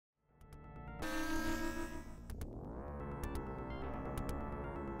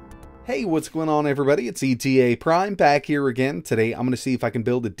Hey, what's going on everybody? It's ETAPRIME back here again. Today I'm going to see if I can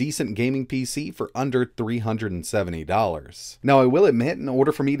build a decent gaming PC for under $370. Now I will admit, in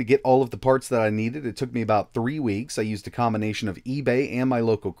order for me to get all of the parts that I needed, it took me about 3 weeks. I used a combination of eBay and my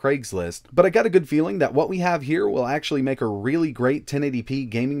local Craigslist, but I got a good feeling that what we have here will actually make a really great 1080p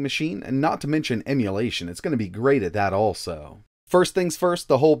gaming machine, and not to mention emulation. It's going to be great at that also. First things first,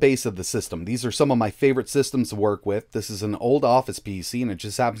 the whole base of the system. These are some of my favorite systems to work with. This is an old office PC and it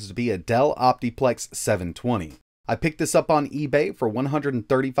just happens to be a Dell Optiplex 720. I picked this up on eBay for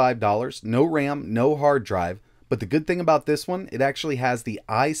 $135, no RAM, no hard drive, but the good thing about this one, it actually has the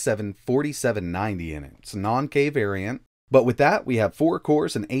i7-4790 in it. It's a non-K variant. But with that, we have 4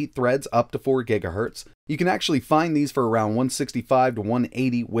 cores and 8 threads up to 4 GHz. You can actually find these for around 165 to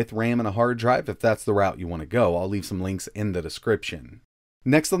 180 with RAM and a hard drive if that's the route you want to go. I'll leave some links in the description.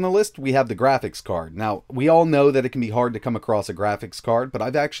 Next on the list, we have the graphics card. Now, we all know that it can be hard to come across a graphics card, but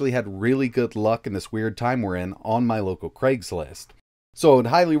I've actually had really good luck in this weird time we're in on my local Craigslist. So I would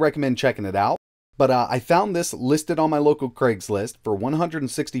highly recommend checking it out. But I found this listed on my local Craigslist for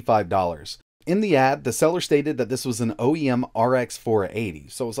 $165. In the ad, the seller stated that this was an OEM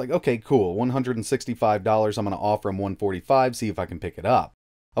RX480, so I was like, okay, cool, $165, I'm going to offer him $145, see if I can pick it up.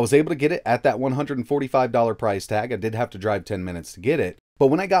 I was able to get it at that $145 price tag. I did have to drive 10 minutes to get it, but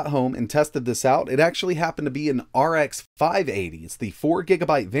when I got home and tested this out, it actually happened to be an RX580. It's the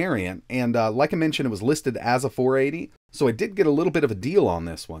 4GB variant, and like I mentioned, it was listed as a 480, so I did get a little bit of a deal on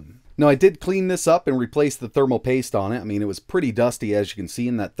this one. Now, I did clean this up and replace the thermal paste on it. I mean, it was pretty dusty, as you can see,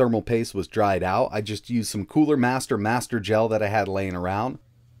 and that thermal paste was dried out. I just used some Cooler Master gel that I had laying around,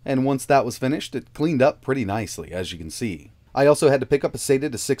 and once that was finished, it cleaned up pretty nicely, as you can see. I also had to pick up a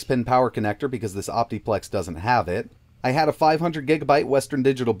SATA to 6-pin power connector because this Optiplex doesn't have it. I had a 500GB Western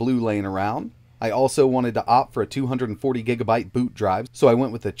Digital Blue laying around. I also wanted to opt for a 240GB boot drive, so I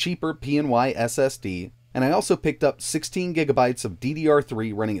went with a cheaper PNY SSD. And I also picked up 16GB of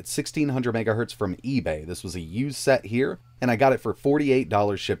DDR3 running at 1600 MHz from eBay. This was a used set here, and I got it for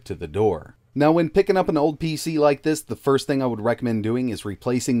 $48 shipped to the door. Now, when picking up an old PC like this, the first thing I would recommend doing is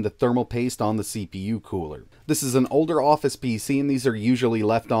replacing the thermal paste on the CPU cooler. This is an older office PC, and these are usually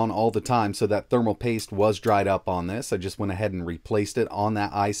left on all the time, so that thermal paste was dried up on this. I just went ahead and replaced it on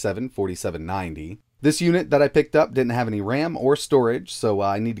that i7-4790. This unit that I picked up didn't have any RAM or storage, so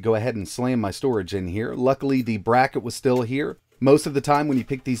I need to go ahead and slam my storage in here. Luckily, the bracket was still here. Most of the time when you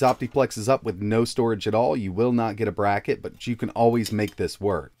pick these Optiplexes up with no storage at all, you will not get a bracket, but you can always make this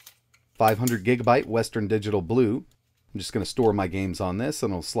work. 500GB Western Digital Blue. I'm just going to store my games on this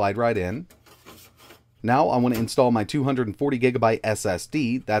and it'll slide right in. Now I want to install my 240GB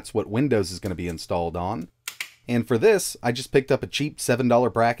SSD. That's what Windows is going to be installed on. And for this, I just picked up a cheap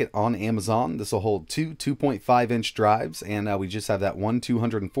 $7 bracket on Amazon. This will hold two 2.5-inch drives, and we just have that one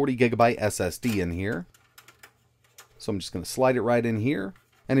 240GB SSD in here. So I'm just going to slide it right in here,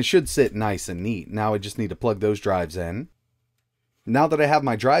 and it should sit nice and neat. Now I just need to plug those drives in. Now that I have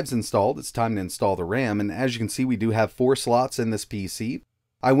my drives installed, it's time to install the RAM, and as you can see, we do have 4 slots in this PC.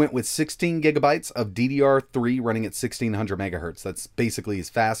 I went with 16GB of DDR3 running at 1600 MHz. That's basically as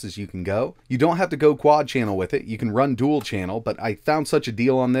fast as you can go. You don't have to go quad channel with it. You can run dual channel, but I found such a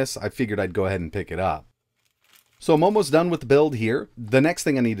deal on this, I figured I'd go ahead and pick it up. So I'm almost done with the build here. The next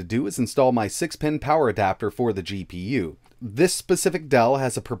thing I need to do is install my 6-pin power adapter for the GPU. This specific Dell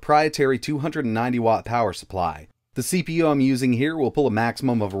has a proprietary 290 watt power supply. The CPU I'm using here will pull a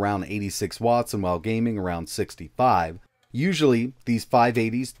maximum of around 86 watts and while gaming around 65. Usually, these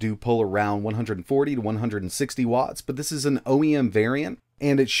 580s do pull around 140 to 160 watts, but this is an OEM variant,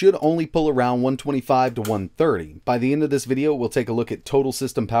 and it should only pull around 125 to 130. By the end of this video, we'll take a look at total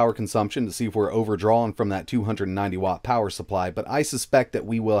system power consumption to see if we're overdrawn from that 290 watt power supply, but I suspect that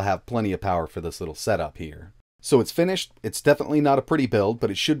we will have plenty of power for this little setup here. So it's finished. It's definitely not a pretty build,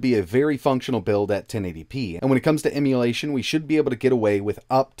 but it should be a very functional build at 1080p. And when it comes to emulation, we should be able to get away with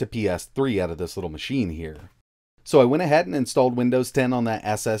up to PS3 out of this little machine here. So I went ahead and installed Windows 10 on that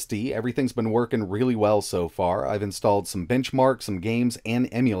SSD. Everything's been working really well so far. I've installed some benchmarks, some games, and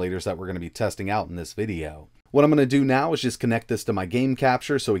emulators that we're going to be testing out in this video. What I'm going to do now is just connect this to my game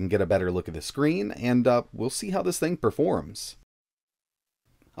capture so we can get a better look at the screen, and we'll see how this thing performs.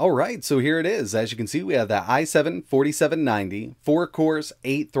 Alright, so here it is. As you can see, we have that i7-4790, 4 cores,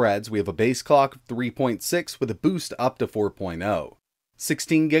 8 threads. We have a base clock of 3.6 with a boost up to 4.0.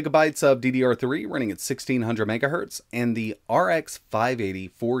 16GB of DDR3 running at 1600 MHz, and the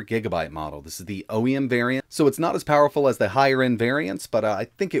RX580 4GB model. This is the OEM variant, so it's not as powerful as the higher end variants, but I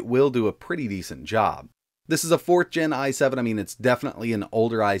think it will do a pretty decent job. This is a 4th gen i7. I mean, it's definitely an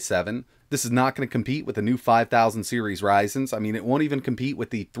older i7. This is not going to compete with the new 5000 series Ryzens. I mean, it won't even compete with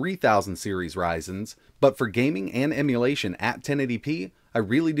the 3000 series Ryzens. But for gaming and emulation at 1080p, I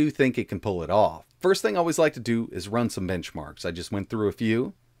really do think it can pull it off. First thing I always like to do is run some benchmarks. I just went through a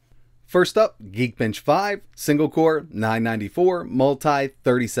few. First up, Geekbench 5, single core, 994, multi,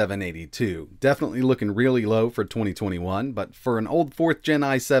 3782. Definitely looking really low for 2021, but for an old 4th gen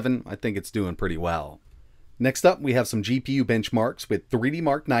i7, I think it's doing pretty well. Next up, we have some GPU benchmarks with 3D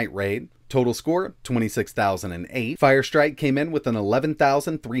Mark Night Raid. Total score, 26,008. Firestrike came in with an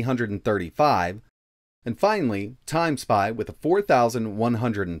 11,335. And finally, Time Spy with a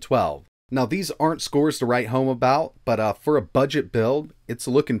 4,112. Now these aren't scores to write home about, but for a budget build, it's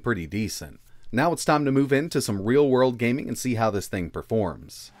looking pretty decent. Now it's time to move into some real world gaming and see how this thing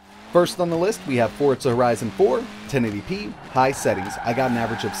performs. First on the list, we have Forza Horizon 4, 1080p, high settings. I got an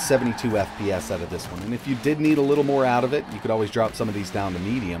average of 72 FPS out of this one, and if you did need a little more out of it, you could always drop some of these down to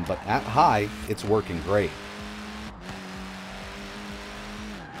medium, but at high, it's working great.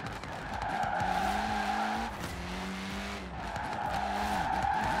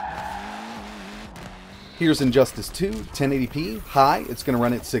 Here's Injustice 2, 1080p, high, it's going to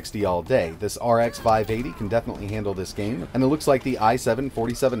run at 60 all day. This RX 580 can definitely handle this game, and it looks like the i7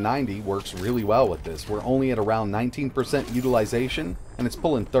 4790 works really well with this. We're only at around 19% utilization, and it's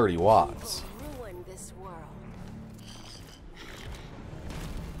pulling 30 watts.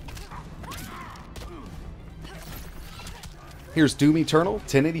 Here's Doom Eternal,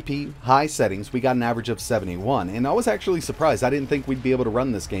 1080p, high settings, we got an average of 71, and I was actually surprised. I didn't think we'd be able to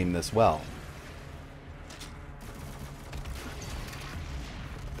run this game this well.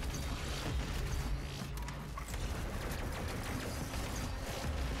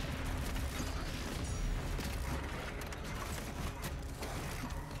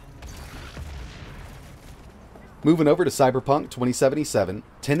 Moving over to Cyberpunk 2077,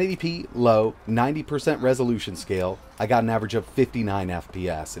 1080p, low, 90% resolution scale. I got an average of 59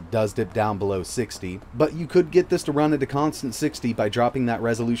 FPS. It does dip down below 60, but you could get this to run at a constant 60 by dropping that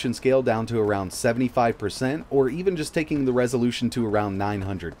resolution scale down to around 75%, or even just taking the resolution to around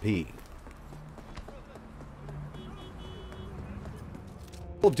 900p.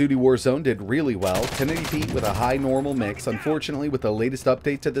 Call of Duty Warzone did really well, 1080p with a high normal mix. Unfortunately, with the latest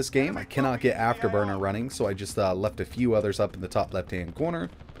update to this game, I cannot get Afterburner running, so I just left a few others up in the top left-hand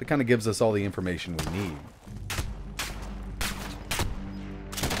corner. But it kind of gives us all the information we need.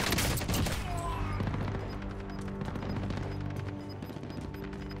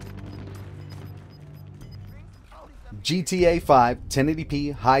 GTA 5,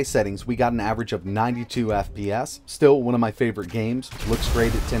 1080p, high settings, we got an average of 92 FPS. Still one of my favorite games. Looks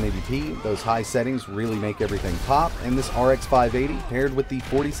great at 1080p. Those high settings really make everything pop, and this RX 580 paired with the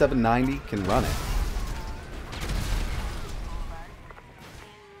 4790 can run it.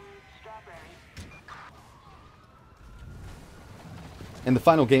 And the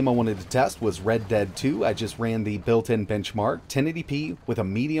final game I wanted to test was Red Dead 2. I just ran the built-in benchmark, 1080p with a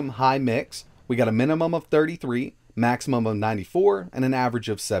medium-high mix. We got a minimum of 33, maximum of 94, and an average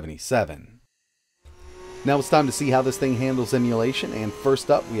of 77. Now it's time to see how this thing handles emulation, and first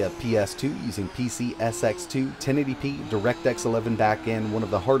up we have PS2 using PCSX2 1080p DirectX 11 backend, one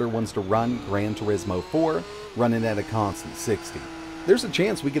of the harder ones to run, Gran Turismo 4, running at a constant 60. There's a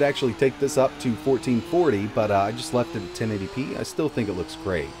chance we could actually take this up to 1440, but I just left it at 1080p. I still think it looks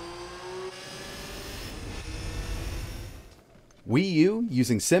great. WiiU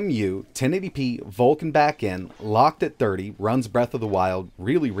using CEMU, 1080p Vulkan backend, locked at 30, runs Breath of the Wild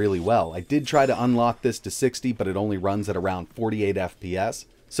really well. I did try to unlock this to 60, but it only runs at around 48 FPS.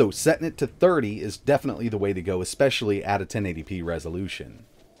 So setting it to 30 is definitely the way to go, especially at a 1080p resolution.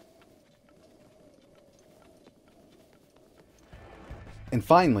 And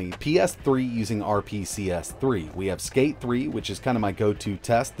finally, PS3 using RPCS3. We have Skate 3, which is kind of my go-to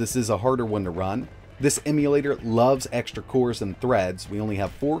test. This is a harder one to run. This emulator loves extra cores and threads. We only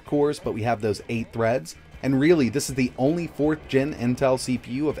have 4 cores, but we have those 8 threads. And really, this is the only 4th gen Intel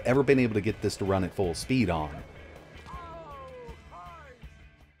CPU I've ever been able to get this to run at full speed on.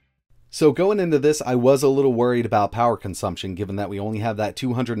 So going into this, I was a little worried about power consumption, given that we only have that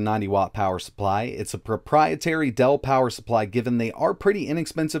 290 watt power supply. It's a proprietary Dell power supply, given they are pretty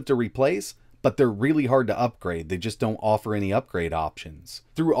inexpensive to replace, but they're really hard to upgrade. They just don't offer any upgrade options.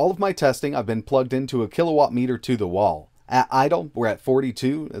 Through all of my testing, I've been plugged into a kilowatt meter to the wall. At idle, we're at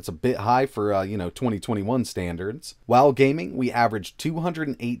 42. It's a bit high for, 2021 standards. While gaming, we averaged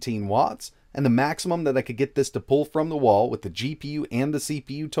 218 watts, and the maximum that I could get this to pull from the wall with the GPU and the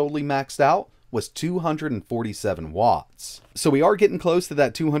CPU totally maxed out was 247 watts. So we are getting close to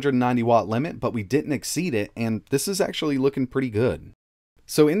that 290 watt limit, but we didn't exceed it, and this is actually looking pretty good.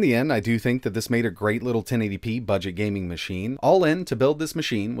 So in the end, I do think that this made a great little 1080p budget gaming machine. All in, to build this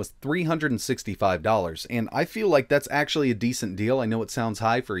machine was $365, and I feel like that's actually a decent deal. I know it sounds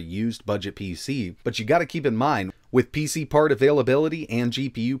high for a used budget PC, but you gotta keep in mind, with PC part availability and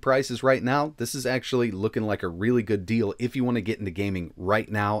GPU prices right now, this is actually looking like a really good deal if you want to get into gaming right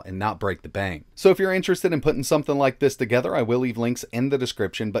now and not break the bank. So if you're interested in putting something like this together, I will leave links in the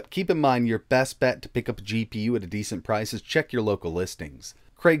description, but keep in mind your best bet to pick up a GPU at a decent price is check your local listings.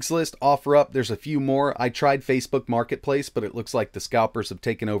 Craigslist, OfferUp, there's a few more. I tried Facebook Marketplace, but it looks like the scalpers have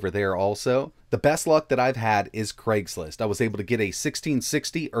taken over there also. The best luck that I've had is Craigslist. I was able to get a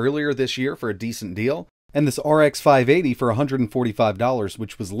 1660 earlier this year for a decent deal, and this RX 580 for $145,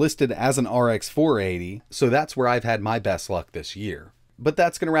 which was listed as an RX 480, so that's where I've had my best luck this year. But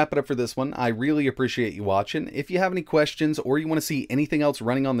that's going to wrap it up for this one. I really appreciate you watching. If you have any questions or you want to see anything else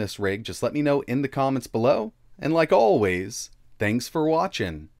running on this rig, just let me know in the comments below. And like always, thanks for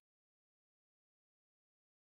watching.